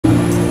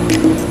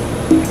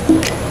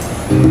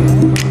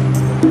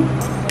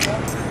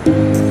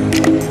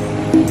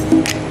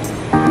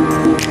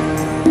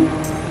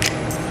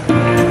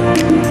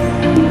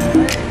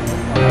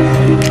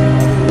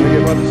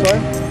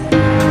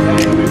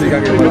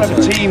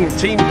It's a team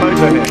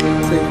photo here.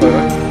 Team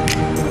photo.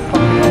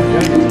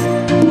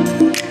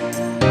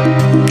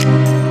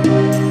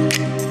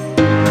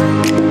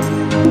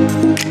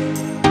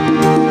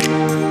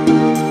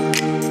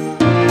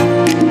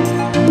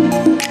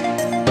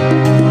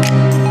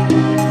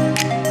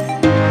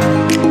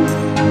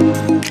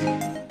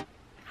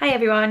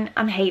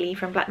 I'm Hayley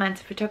from Black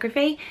Manta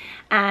Photography,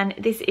 and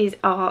this is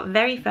our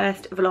very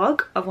first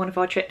vlog of one of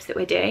our trips that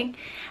we're doing,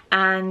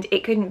 and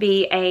it couldn't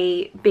be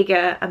a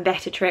bigger and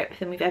better trip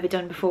than we've ever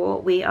done before.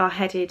 We are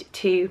headed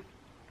to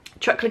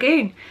Truk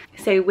Lagoon,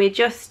 so we're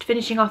just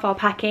finishing off our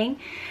packing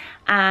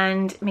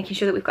and making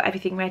sure that we've got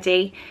everything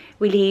ready.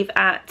 We leave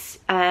at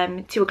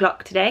 2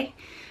 o'clock today,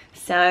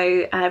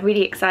 so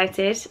really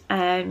excited.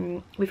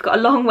 We've got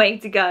a long way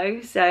to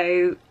go,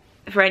 so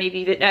for any of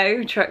you that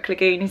know, Truk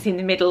Lagoon is in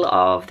the middle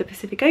of the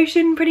Pacific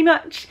Ocean pretty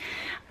much,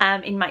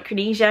 in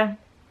Micronesia.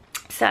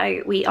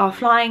 So we are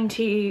flying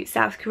to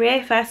South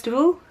Korea first of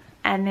all,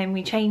 and then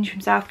we change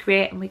from South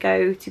Korea and we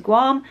go to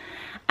Guam,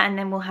 and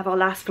then we'll have our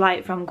last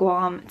flight from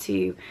Guam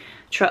to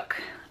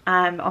Truk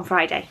on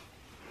Friday.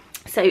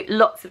 So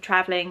lots of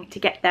travelling to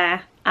get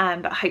there,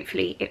 but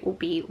hopefully it will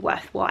be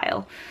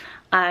worthwhile.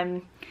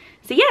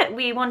 So yeah,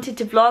 we wanted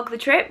to vlog the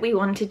trip. We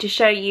wanted to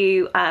show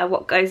you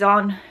what goes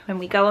on when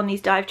we go on these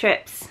dive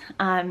trips,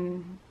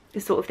 the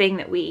sort of thing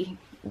that we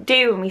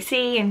do and we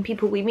see and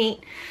people we meet.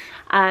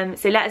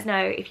 So let us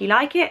know if you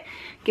like it,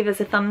 give us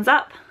a thumbs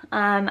up,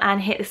 and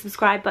hit the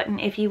subscribe button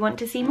if you want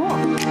to see more.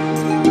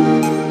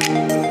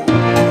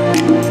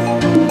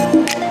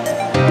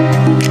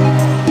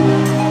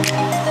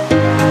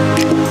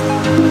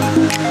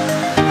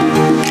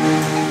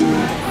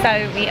 So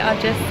we are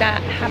just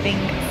having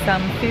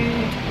some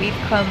food.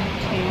 We've come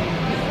to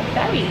a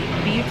very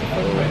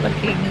beautiful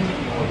looking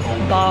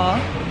bar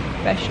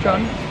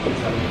restaurant,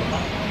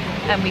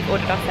 and we've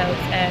ordered ourselves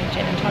a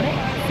gin and tonic.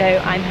 So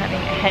I'm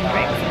having a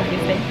Hendrix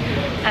obviously,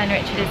 and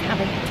Richard is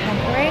having a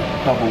Tanqueray,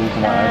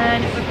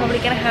 and we're probably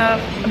going to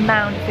have a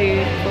mound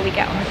food before we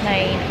get on the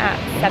plane at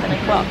 7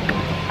 o'clock.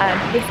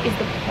 This is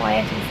the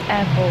quietest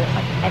airport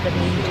I've ever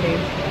been to.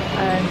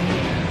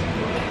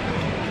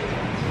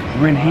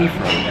 We're in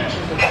Heathrow.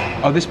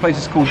 Oh, this place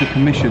is called The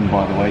Commission,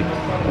 by the way.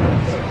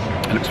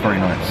 It looks very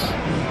nice.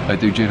 They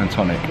do gin and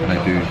tonic, and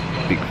they do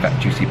big fat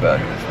juicy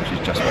burgers, which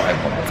is just what I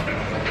want.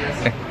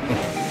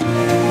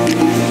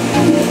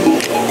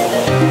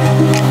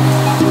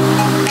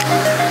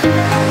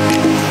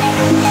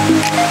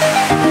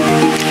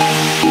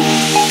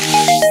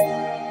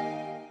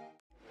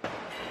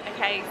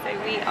 Okay, so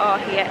we are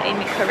here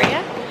in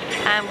Korea,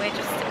 and we're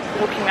just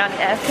walking around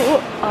the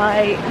airport.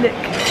 I look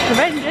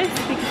horrendous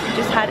because we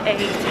just had a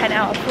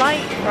 10-hour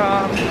flight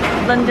from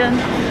London.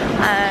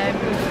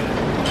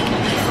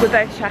 We're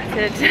both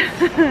shattered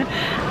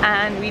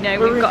and we know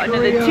we've got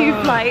another 2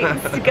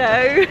 flights to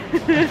go.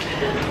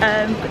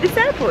 But this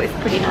airport is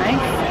pretty nice.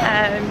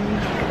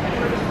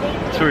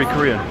 It's very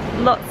Korean.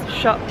 Lots of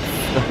shops,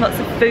 lots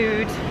of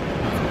food,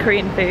 lots of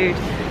Korean food,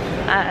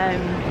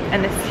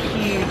 and this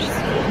huge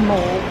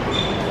mall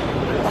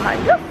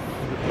behind us.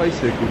 Place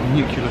here called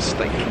Nuclear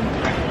Steak.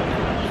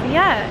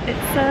 Yeah,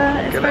 it's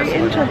very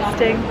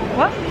interesting.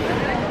 What?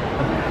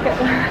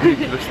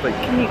 Nuclear Steak.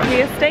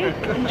 Nuclear steak,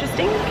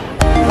 interesting.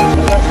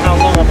 That's how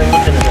long I've been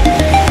looking at it.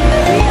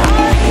 We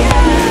are here!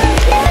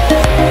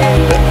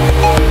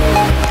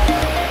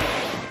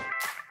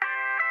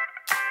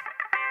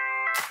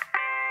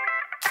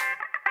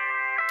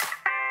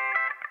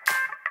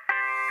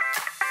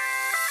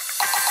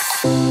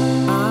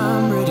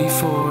 I'm ready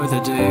for the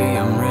day,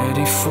 I'm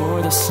ready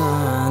for the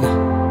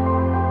sun.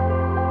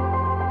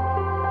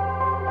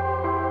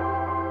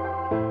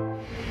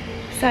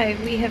 So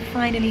we have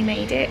finally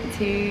made it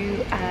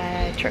to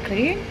Truk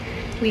Lagoon.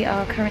 We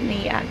are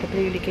currently at the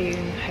Blue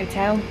Lagoon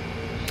Hotel.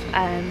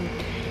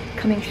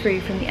 Coming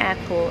through from the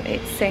airport,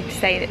 it's safe to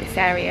say that this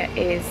area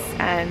is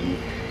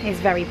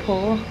very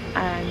poor.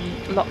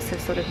 Lots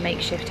of sort of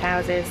makeshift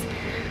houses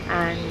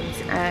and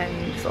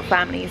sort of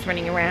families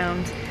running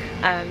around,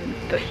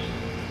 but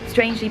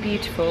strangely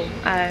beautiful.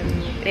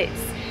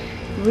 It's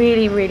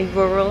really, really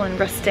rural and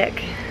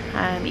rustic.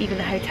 Even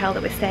the hotel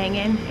that we're staying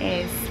in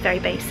is very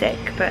basic,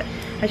 but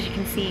as you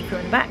can see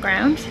from the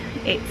background,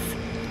 it's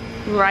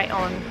right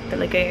on the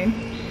lagoon.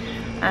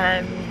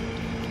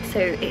 So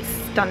it's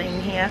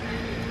stunning here.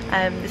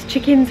 There's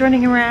chickens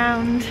running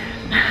around,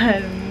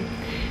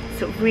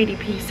 sort of really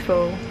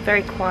peaceful,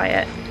 very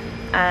quiet,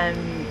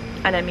 and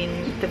I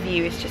mean the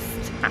view is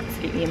just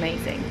absolutely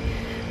amazing.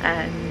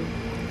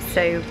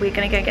 So we're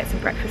gonna go get some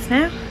breakfast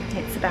now.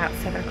 It's about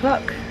 7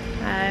 o'clock.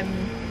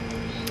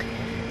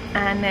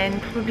 And then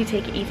probably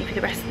take it easy for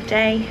the rest of the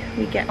day.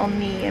 We get on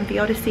the MV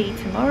Odyssey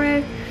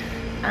tomorrow,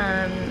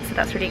 so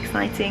that's really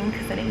exciting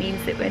because then it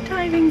means that we're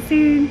diving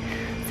soon.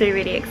 So we're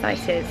really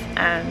excited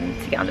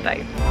to get on the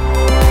boat.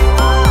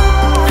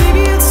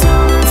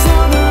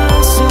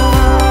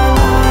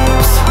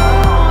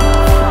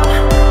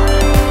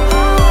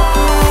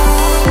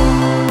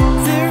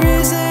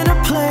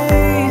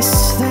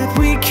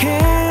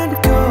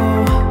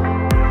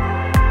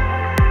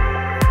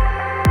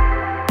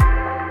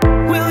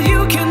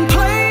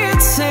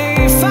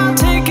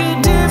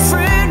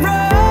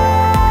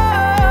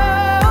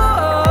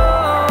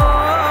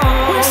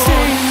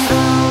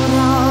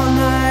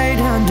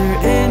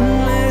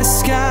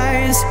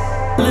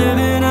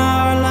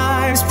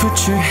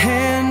 put your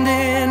hand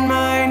in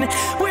mine.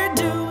 We're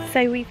doing.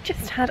 So we've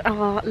just had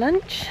our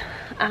lunch.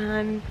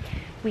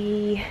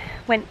 We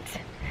went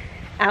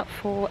out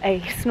for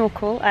a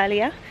snorkel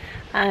earlier.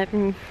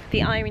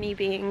 The irony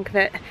being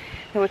that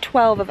there were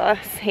 12 of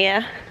us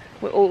here.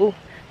 We're all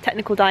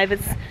technical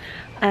divers.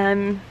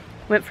 Went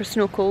for a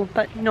snorkel,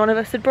 but none of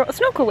us had brought a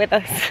snorkel with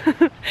us.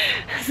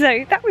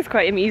 So that was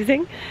quite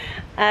amusing.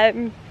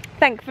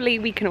 Thankfully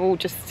we can all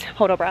just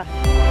hold our breath.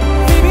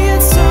 Maybe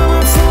it's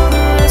summer for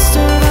the rest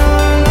of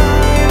our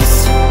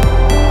lives.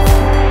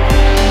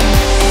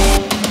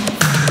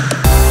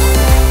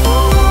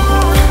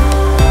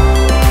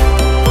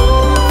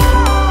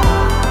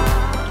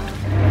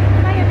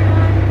 Hi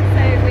everyone,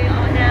 so we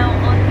are now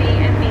on the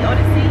MV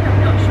Odyssey. I'm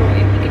not sure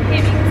if you can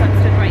hear me because I'm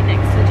stood right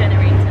next to the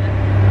generator,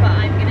 but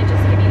I'm going to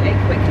just give you a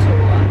quick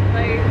tour of the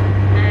boat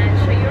and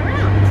show you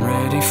around.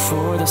 Ready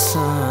for the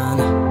sun.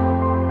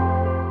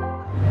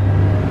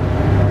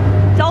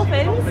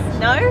 Dolphins?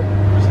 No?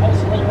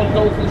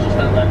 Dolphins just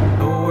out there.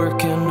 No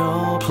work and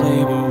no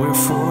play, but we're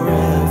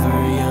forever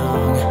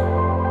young.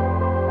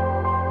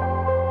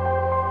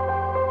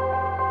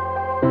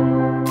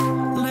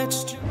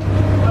 Let's just.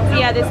 So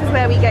yeah, this is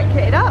where we get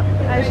kitted up.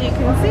 As you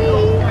can see,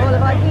 all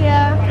of our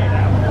gear.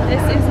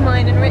 This is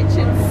mine and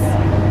Richard's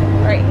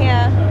right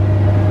here.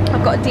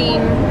 I've got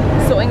Dean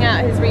sorting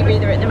out his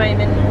rebreather at the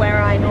moment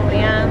where I normally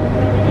am.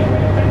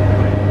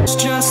 Let's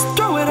just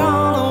throw it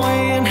all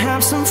away and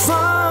have some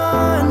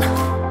fun.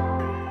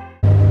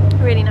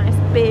 Really nice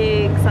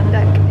big sun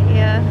deck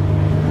here.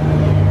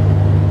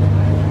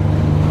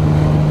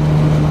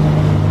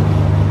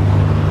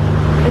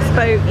 This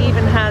boat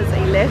even has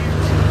a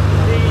lift,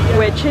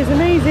 which is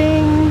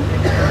amazing.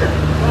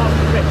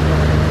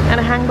 And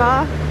a hang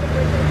bar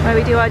where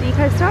we do our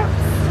deco stops.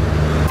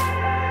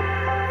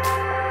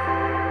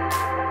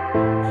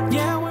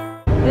 Yeah, we're.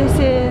 This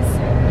is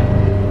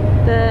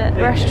the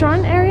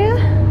restaurant area.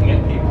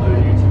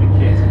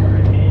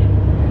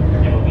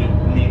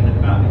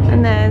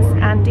 And there's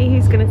Andy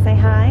who's going to say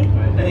hi.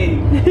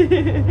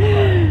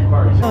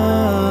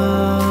 Oh,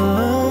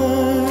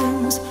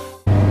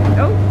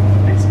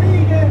 It's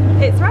me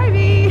again. it's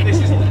Rowdy. This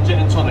isn't the gin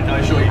and tonic, I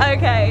assure you.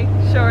 Okay,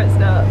 sure it's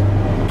not.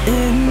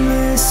 In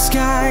the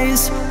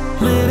skies,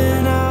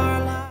 living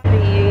our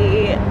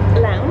lives. The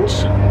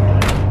lounge,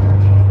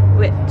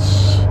 which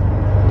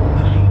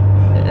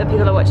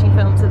people are watching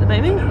films at the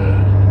moment.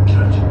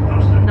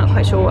 Not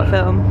quite sure what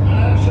film.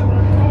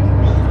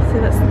 So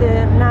that's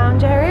the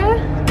lounge area.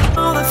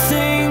 All the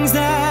things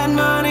that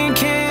money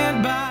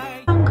can't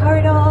buy. Down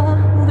corridor,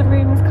 all the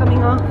rooms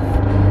coming off. A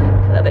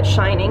little bit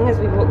shining as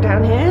we walk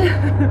down here.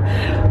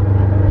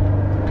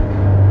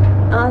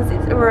 Ours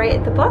is right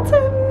at the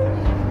bottom.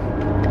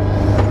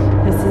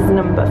 This is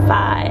number 5.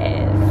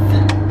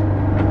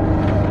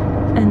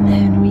 And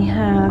then we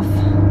have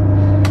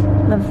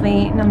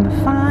lovely number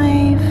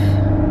 5.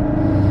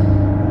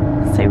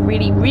 So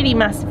really, really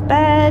massive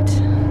bed.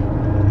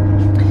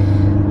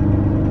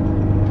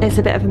 It's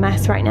a bit of a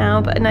mess right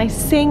now, but a nice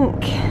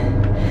sink.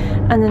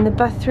 And then the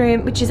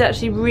bathroom, which is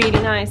actually really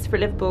nice for a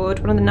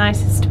liveaboard. One of the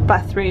nicest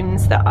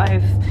bathrooms that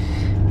I've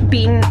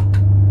been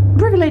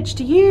privileged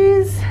to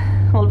use.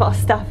 All of our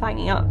stuff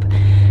hanging up.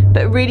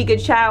 But a really good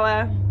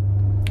shower.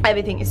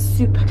 Everything is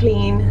super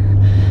clean.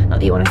 Not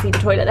that you want to see the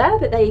toilet there,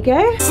 but there you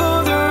go.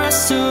 For the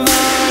rest of our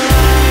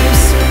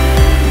lives.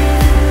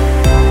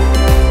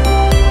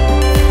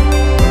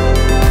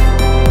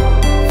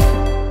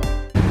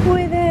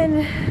 We're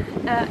then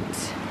at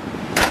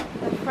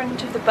the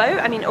front of the boat.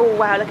 I mean, oh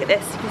wow, look at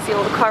this. You can see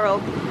all the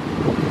coral.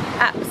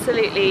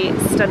 Absolutely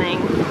stunning.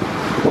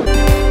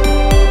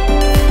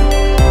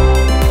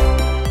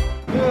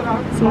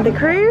 Some of the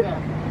crew.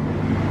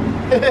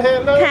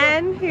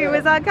 Ken, who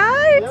was our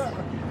guide,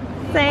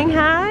 saying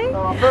hi.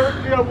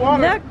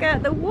 Look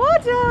at the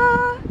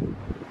water.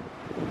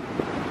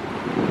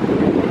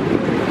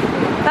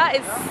 That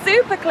is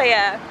super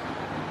clear.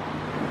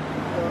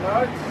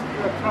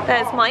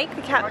 There's Mike,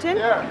 the captain,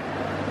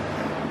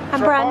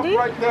 and Brandy.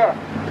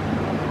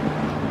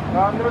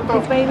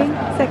 He's waving,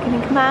 second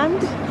in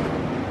command.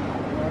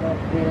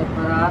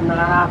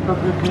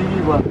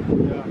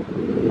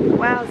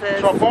 Wowzers.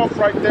 Drop off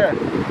right there.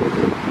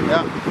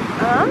 Yeah.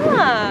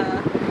 Ah.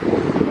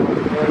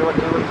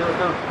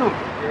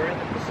 You're in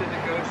the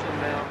Pacific Ocean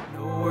now.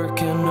 No work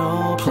and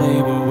no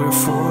play, but we're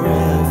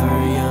forever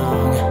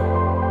young.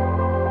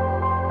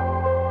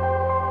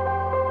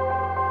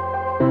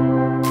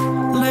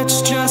 Let's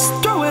just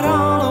throw it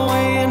all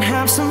away and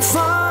have some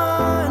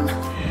fun.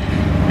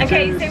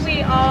 Okay, so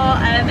we are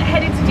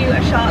headed to do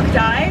a shark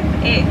dive.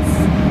 It's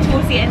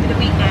towards the end of the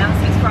week now,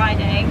 so it's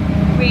Friday.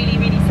 Really,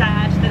 really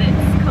sad that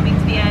it's coming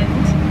to the end.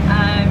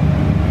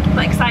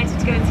 But excited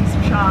to go and see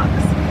some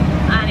sharks.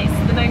 And it's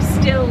the most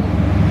still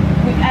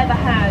we've ever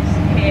had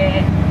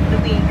here for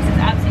the week, so it's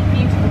absolutely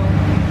beautiful.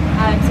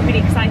 So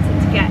really excited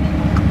to get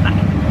back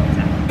in the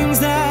water. Things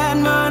that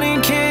money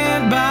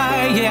can't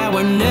buy. Yeah,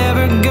 we're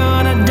never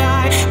gonna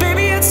die.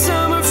 Baby, it's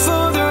summer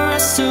for the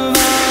rest of our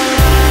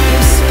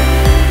lives.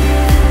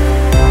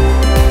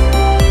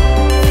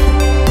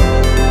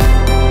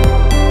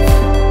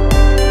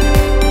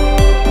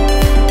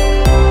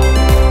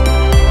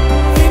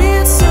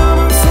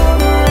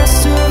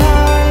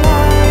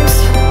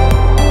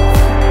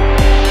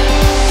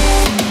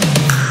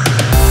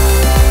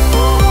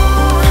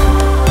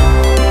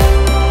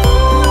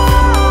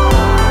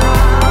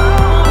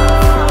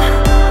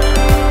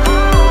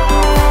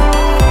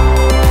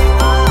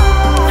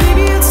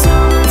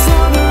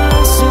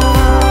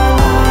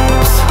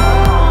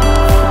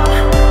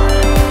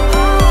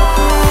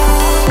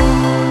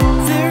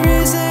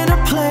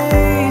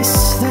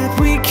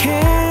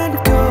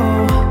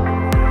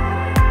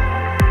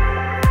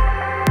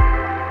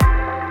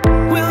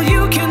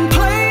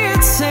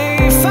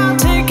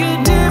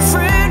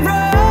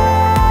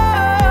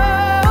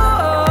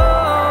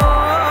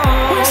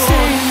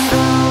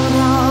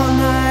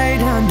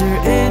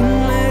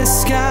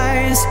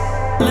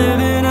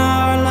 living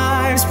our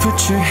lives.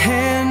 Put your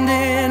hand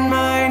in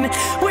mine.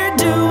 We're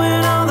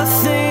doing all the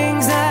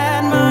things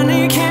that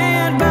money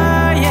can't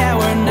buy. Yeah,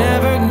 we're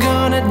never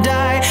gonna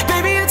die.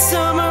 Baby, it's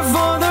summer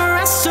for the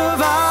rest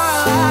of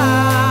our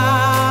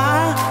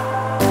lives.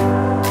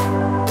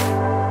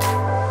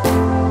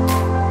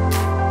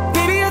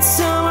 Baby, it's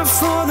summer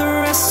for the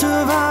rest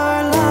of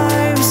our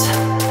lives.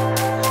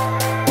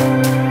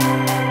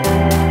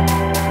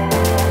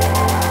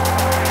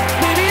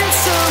 Baby, it's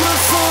summer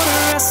for the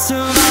rest of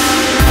our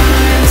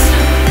lives.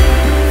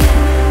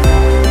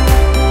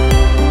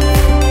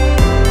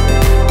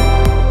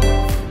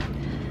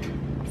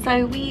 So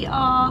we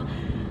are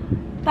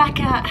back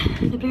at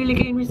the Blue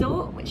Lagoon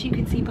Resort, which you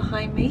can see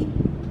behind me.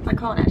 I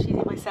can't actually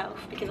see myself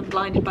because I'm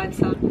blinded by the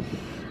sun.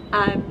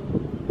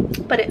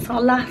 But it's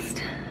our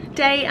last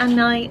day and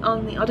night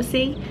on the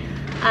Odyssey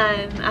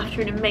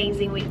after an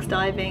amazing week's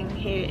diving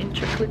here in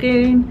Truk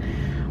Lagoon.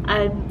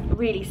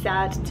 Really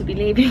sad to be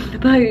leaving the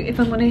boat, if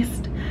I'm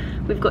honest.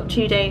 We've got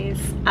 2 days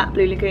at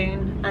Blue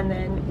Lagoon and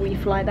then we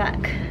fly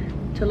back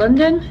to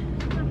London,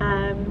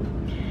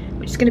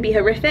 which is going to be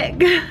horrific.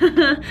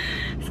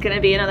 It's going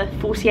to be another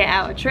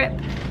 48-hour trip,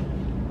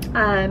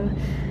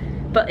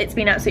 but it's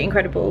been absolutely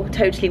incredible,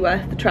 totally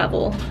worth the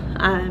travel.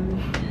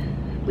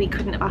 We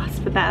couldn't have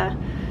asked for better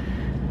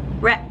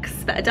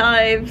wrecks, better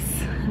dives,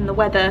 and the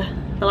weather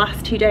the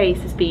last 2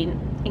 days has been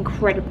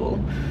incredible.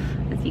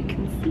 As you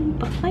can see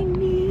behind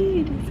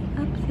me, it is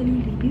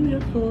absolutely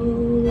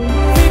beautiful.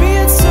 Baby,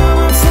 it's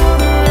summer for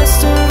the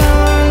rest of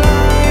our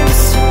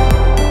lives.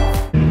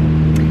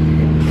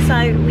 So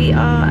we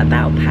are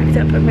about packed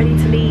up and ready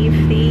to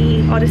leave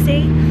the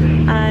Odyssey.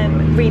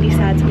 Really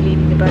sad to be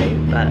leaving the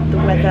boat, but the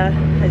weather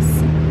has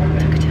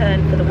took a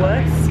turn for the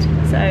worst.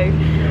 So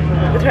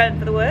the turn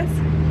for the worst,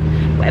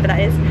 whatever that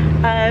is.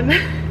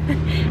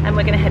 And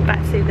we're going to head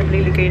back to the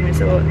Blue Lagoon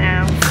Resort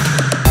now.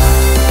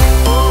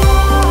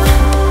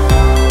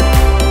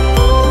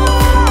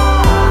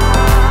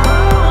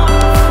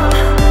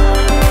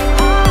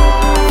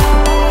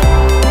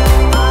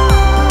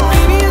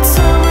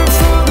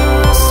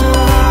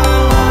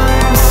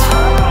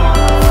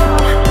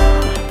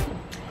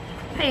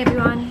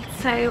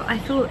 So I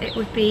thought it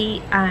would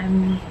be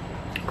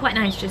quite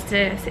nice just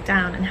to sit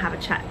down and have a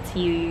chat to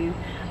you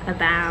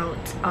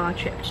about our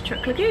trip to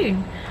Truk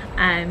Lagoon.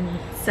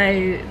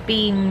 So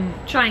been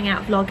trying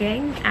out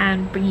vlogging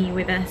and bringing you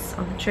with us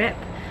on the trip,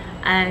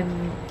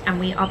 and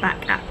we are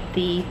back at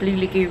the Blue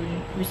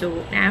Lagoon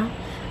Resort now.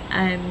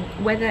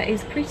 Weather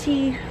is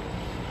pretty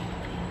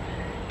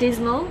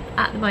dismal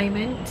at the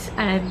moment,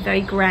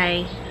 very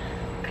grey,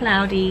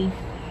 cloudy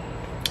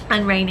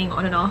and raining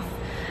on and off.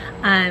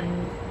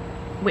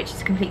 Which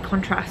is a complete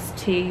contrast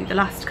to the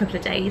last couple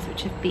of days,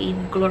 which have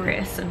been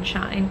glorious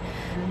sunshine.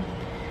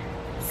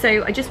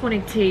 So I just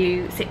wanted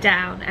to sit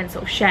down and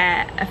sort of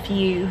share a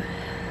few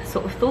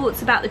sort of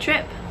thoughts about the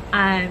trip,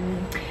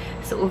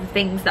 sort of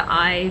things that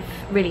I've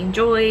really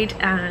enjoyed,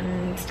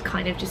 and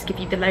kind of just give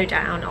you the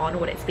lowdown on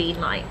what it's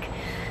been like.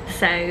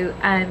 So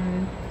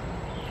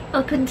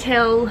up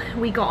until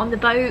we got on the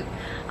boat,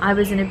 I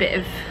was in a bit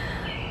of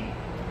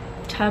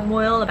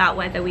turmoil about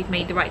whether we'd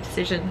made the right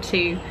decision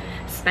to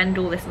spend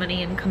all this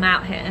money and come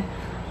out here,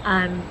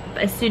 but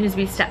as soon as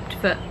we stepped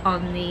foot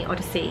on the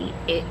Odyssey,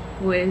 it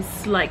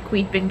was like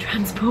we'd been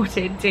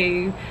transported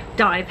to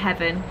dive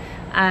heaven.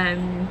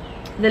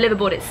 The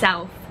liveaboard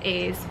itself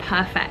is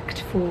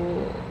perfect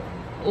for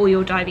all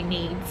your diving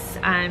needs.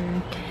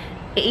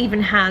 It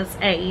even has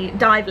a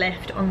dive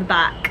lift on the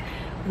back,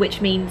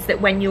 which means that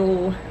when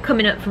you're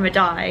coming up from a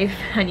dive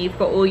and you've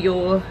got all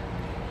your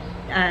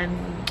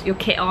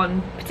kit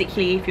on,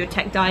 particularly if you're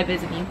tech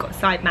divers and you've got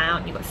side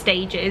mount, you've got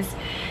stages,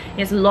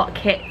 there's a lot of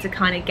kit to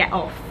kind of get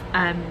off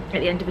at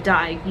the end of a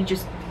dive. You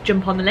just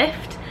jump on the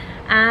lift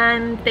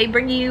and they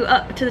bring you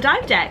up to the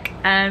dive deck.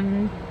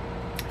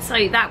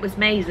 So that was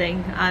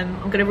amazing. I'm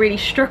going to really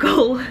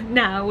struggle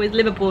now with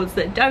liveaboards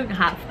that don't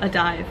have a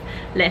dive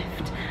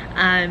lift,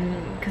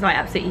 because I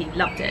absolutely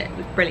loved it. It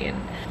was brilliant.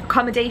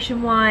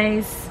 Accommodation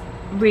wise,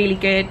 really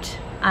good.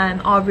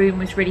 Our room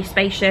was really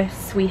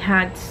spacious. We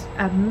had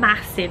a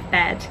massive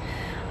bed,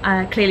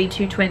 clearly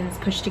 2 twins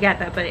pushed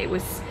together, but it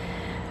was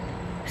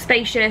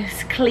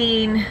spacious,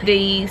 clean.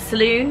 The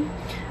saloon,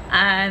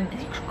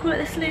 you call it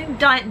the saloon?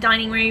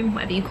 Dining room,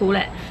 whatever you call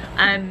it,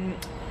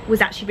 was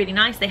actually really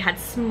nice. They had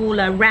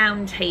smaller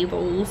round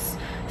tables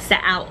set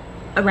out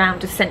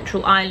around a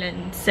central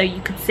island, so you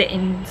could sit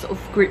in sort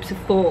of groups of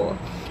 4,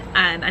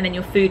 and then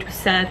your food was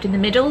served in the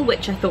middle,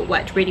 which I thought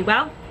worked really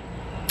well.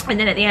 And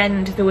then at the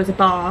end there was a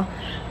bar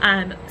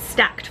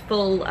stacked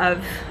full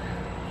of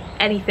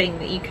anything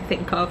that you could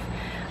think of,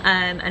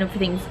 and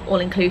everything's all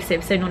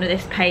inclusive, so none of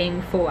this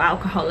paying for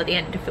alcohol at the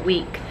end of the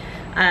week.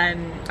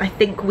 I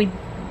think we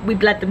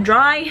bled them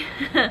dry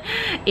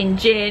in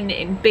gin,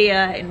 in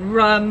beer, in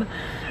rum.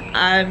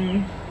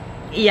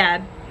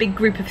 Yeah, big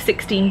group of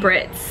 16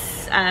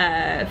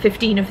 Brits,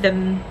 15 of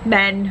them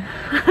men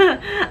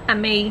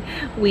and me.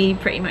 We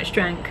pretty much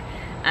drank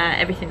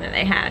everything that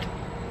they had.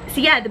 So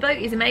yeah, the boat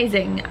is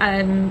amazing.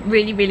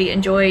 Really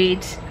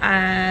enjoyed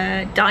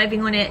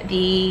diving on it.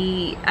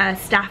 The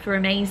staff are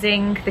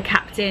amazing. The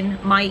captain,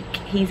 Mike,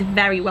 he's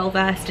very well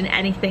versed in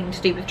anything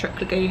to do with Truk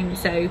Lagoon,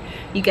 so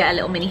you get a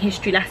little mini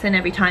history lesson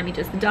every time he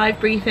does the dive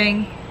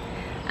briefing,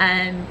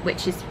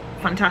 which is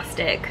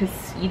fantastic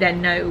because you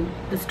then know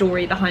the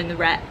story behind the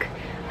wreck,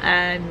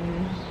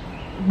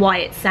 why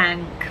it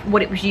sank,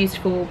 what it was used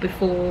for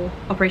before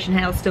Operation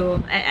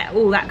Hailstorm,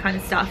 all that kind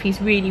of stuff.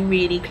 He's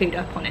really clued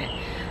up on it.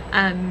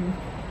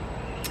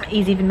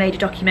 He's even made a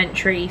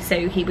documentary,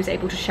 so he was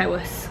able to show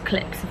us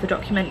clips of the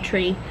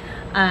documentary,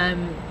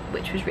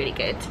 which was really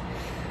good.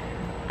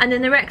 And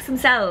then the wrecks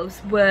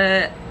themselves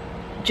were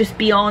just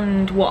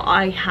beyond what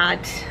I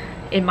had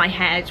in my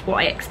head, what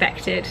I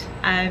expected.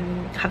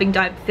 Having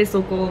dived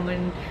Thistlegorm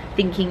and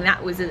thinking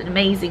that was an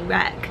amazing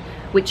wreck,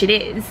 which it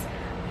is,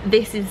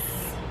 this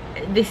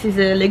is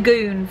a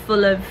lagoon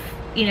full of,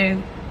 you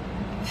know,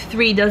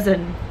 3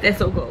 dozen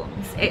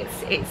Thistlegorms.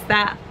 It's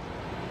that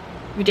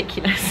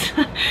ridiculous.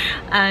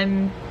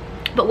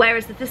 But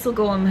whereas the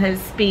Thistlegorm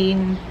has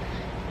been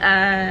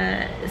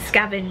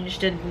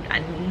scavenged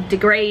and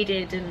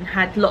degraded and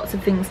had lots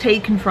of things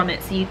taken from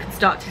it, so you can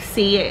start to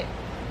see it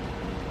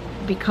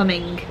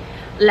becoming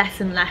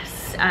less and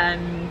less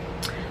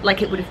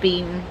like it would have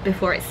been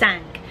before it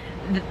sank.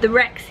 The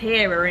wrecks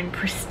here are in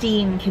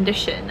pristine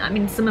condition. I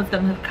mean, some of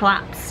them have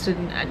collapsed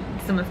and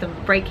some of them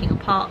are breaking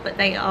apart, but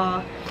they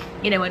are,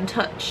 you know,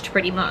 untouched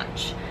pretty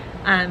much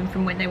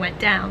from when they went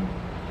down.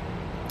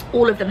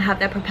 All of them have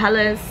their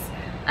propellers,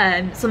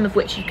 some of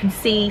which you can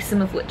see,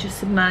 some of which are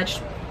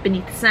submerged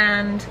beneath the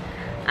sand,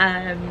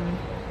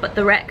 but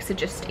the wrecks are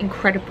just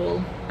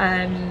incredible.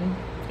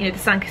 You know, the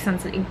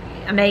Sankasand's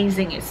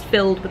amazing. It's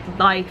filled with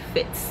life.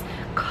 It's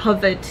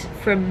covered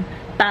from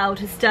bow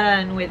to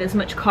stern with as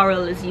much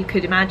coral as you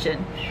could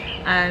imagine,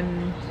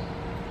 and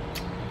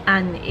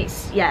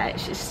it's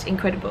just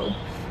incredible.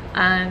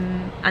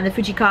 And the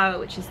Fujikawa,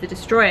 which is the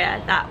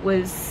destroyer, that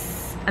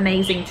was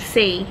amazing to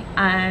see.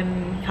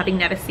 Having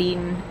never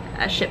seen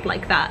a ship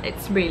like that,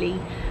 it's really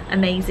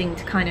amazing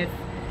to kind of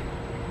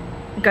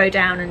go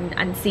down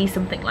and see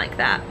something like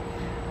that.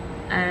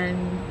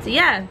 So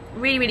yeah,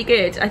 really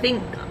good. I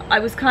think I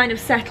was kind of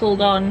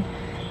settled on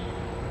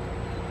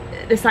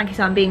the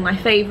Sankasan being my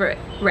favourite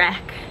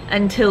wreck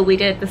until we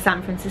did the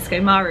San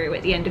Francisco Maru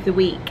at the end of the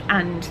week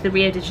and the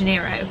Rio de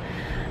Janeiro,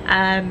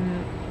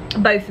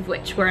 both of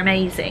which were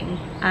amazing.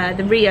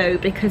 The Rio,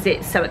 because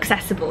it's so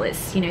accessible,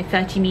 it's, you know,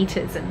 30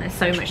 meters and there's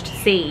so much to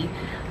see,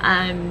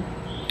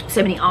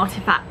 so many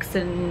artifacts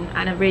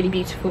and a really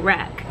beautiful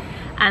wreck.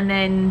 And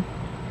then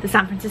the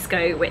San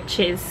Francisco, which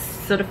is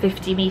sort of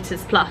 50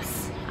 meters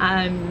plus,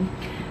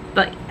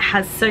 but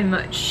has so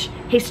much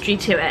history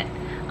to it,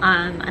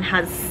 and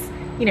has,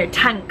 you know,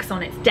 tanks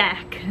on its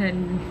deck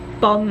and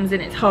bombs in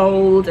its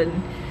hold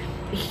and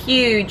a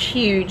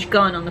huge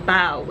gun on the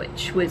bow,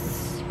 which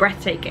was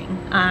breathtaking.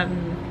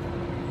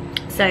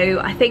 So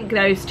I think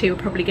those two are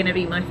probably going to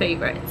be my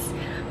favourites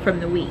from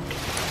the week.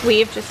 We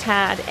have just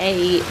had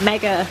a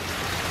mega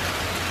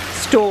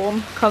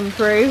storm come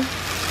through.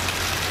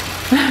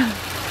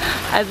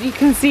 As you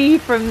can see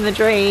from the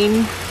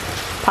drain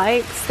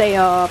pipes, they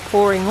are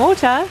pouring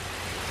water,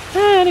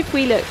 and if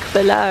we look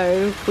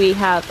below, we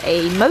have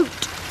a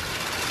moat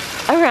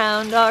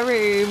around our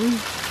room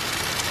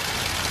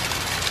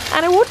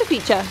and a water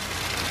feature.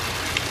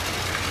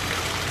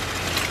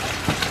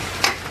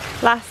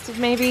 Lasted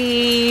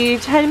maybe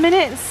 10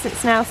 minutes,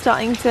 it's now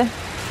starting to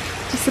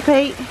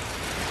dissipate.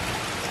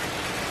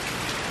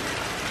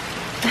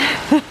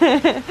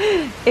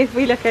 If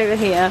we look over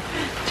here,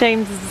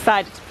 James has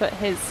decided to put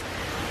his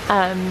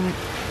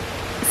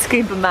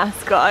scuba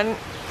mask on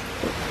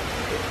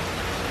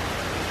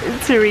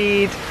to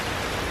read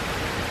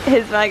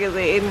his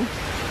magazine,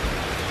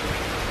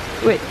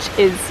 which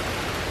is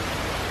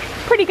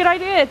a pretty good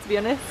idea, to be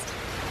honest.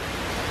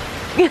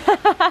 He's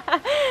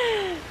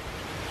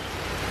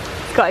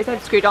got his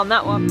head screwed on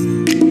that one.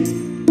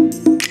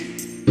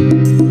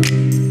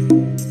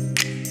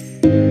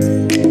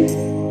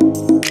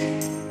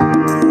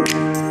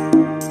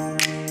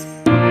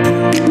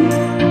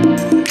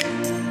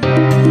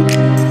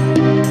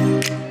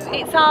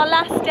 It's our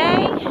last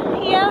day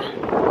here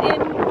in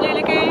Blue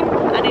Lagoon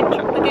and in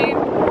Truk Lagoon.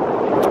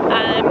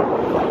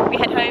 We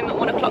head home at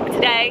 1 o'clock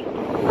today,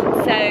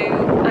 so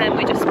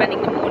we're just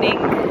spending the morning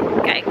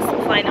getting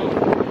some final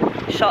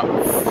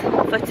shots,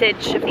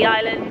 footage of the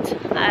island.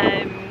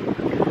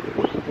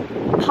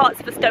 Parts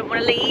of us don't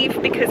want to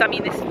leave because, I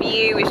mean, this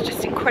view is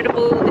just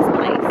incredible, this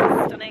place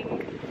is stunning,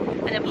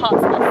 and then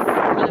parts of us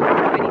kind of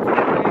ready to go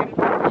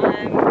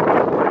home.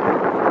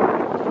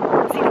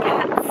 See the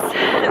cats,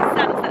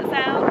 sunset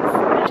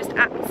sounds, just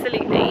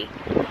absolutely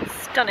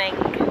stunning.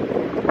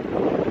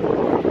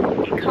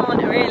 You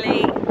can't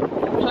really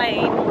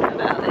complain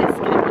about this,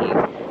 can you?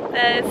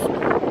 There's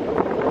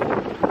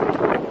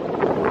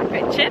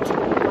Richard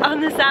on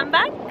the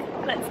sandbank.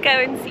 Let's go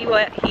and see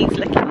what he's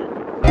looking at.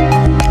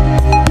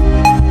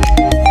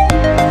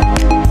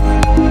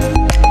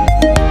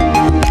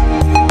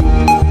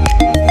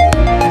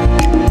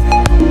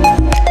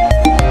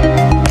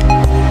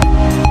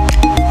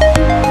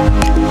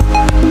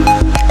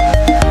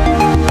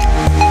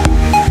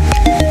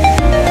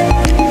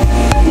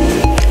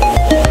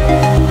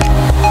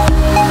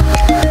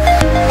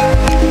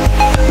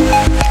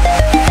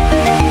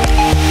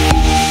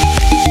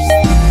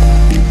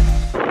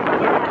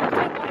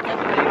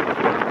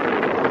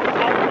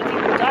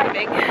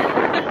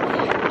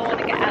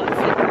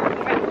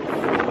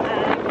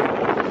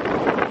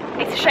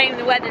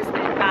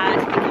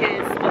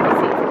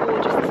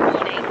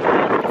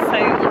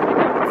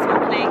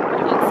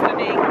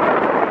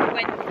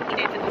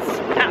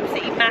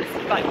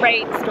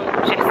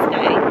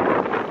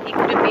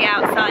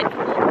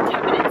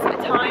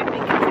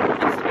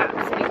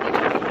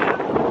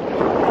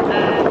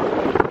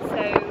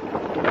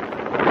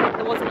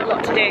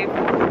 do.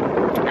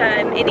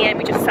 In the end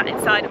we just sat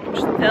inside and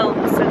watched some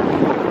films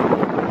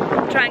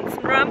and drank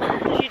some rum,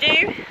 as you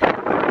do.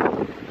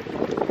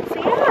 So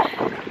yeah,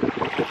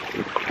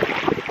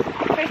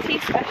 pretty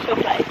special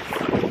place.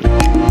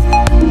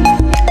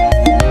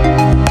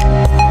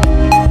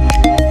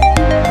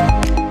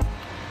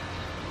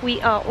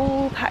 We are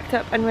all packed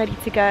up and ready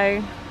to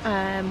go.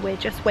 We're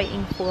just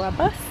waiting for our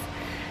bus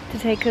to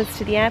take us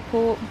to the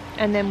airport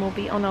and then we'll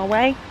be on our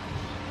way.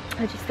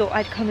 I just thought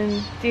I'd come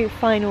and do a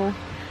final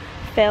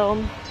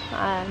film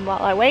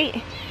while I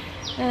wait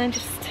and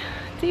just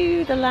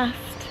do the last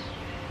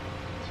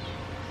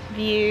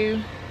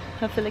view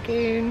of the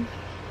lagoon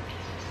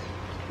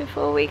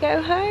before we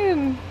go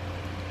home.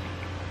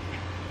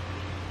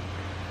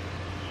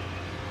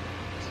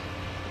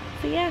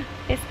 So yeah,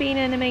 it's been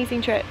an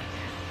amazing trip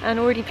and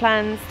already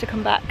plans to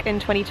come back in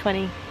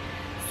 2020,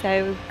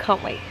 so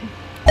can't wait.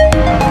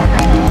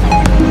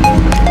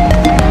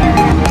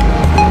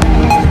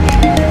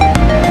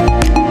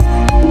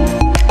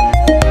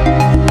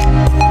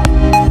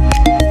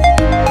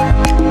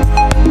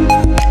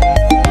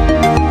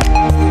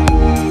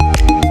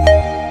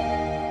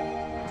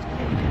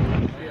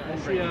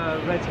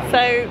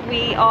 So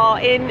we are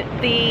in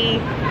the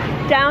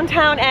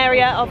downtown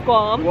area of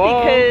Guam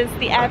because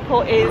the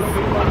airport is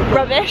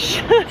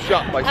rubbish.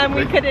 Shut, and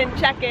we couldn't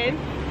check in,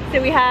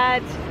 so we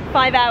had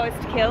 5 hours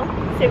to kill.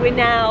 So we're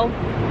now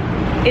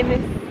in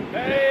this.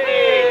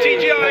 Hey,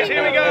 TGIs,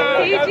 here we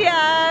go!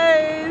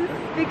 TGIs!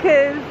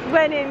 Because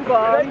when in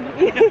Guam,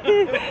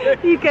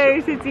 you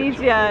go to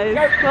TGIs.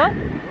 What?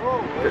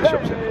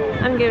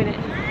 I'm giving it.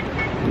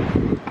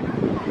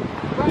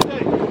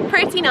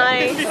 Pretty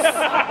nice.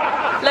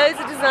 Loads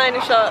of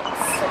designer shots.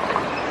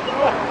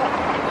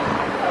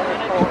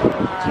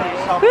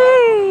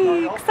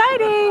 Woo,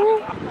 exciting!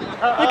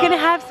 We're gonna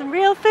have some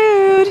real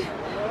food.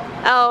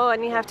 Oh,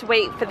 and you have to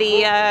wait for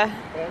the go.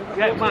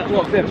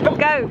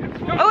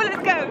 Oh,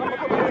 let's go.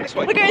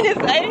 We're going this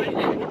way.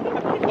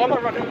 I'm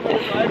hungry.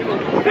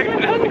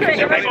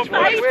 I'm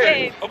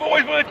excited. I've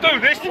always wanted to do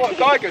this. What,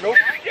 diagonal?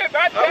 Yeah,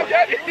 man.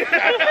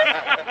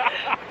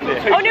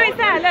 Oh no, it's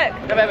there. Look.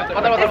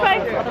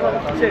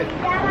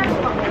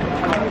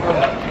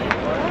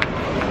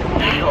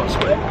 This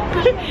way.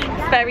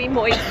 It's very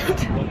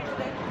moist.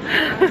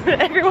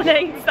 Everyone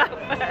hates that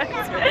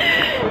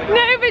word.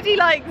 Nobody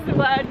likes the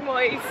word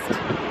moist.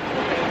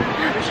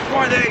 It's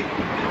Friday.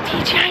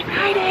 TGI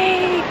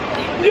Friday!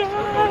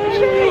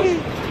 Yay!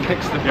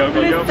 I'm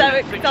so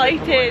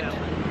excited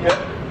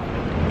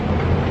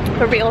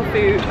for real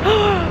food.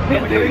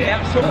 Real food.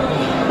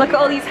 Look at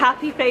all these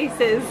happy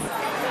faces.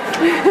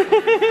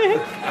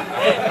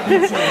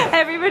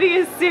 Everybody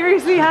is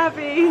seriously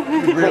happy.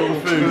 Real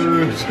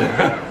food.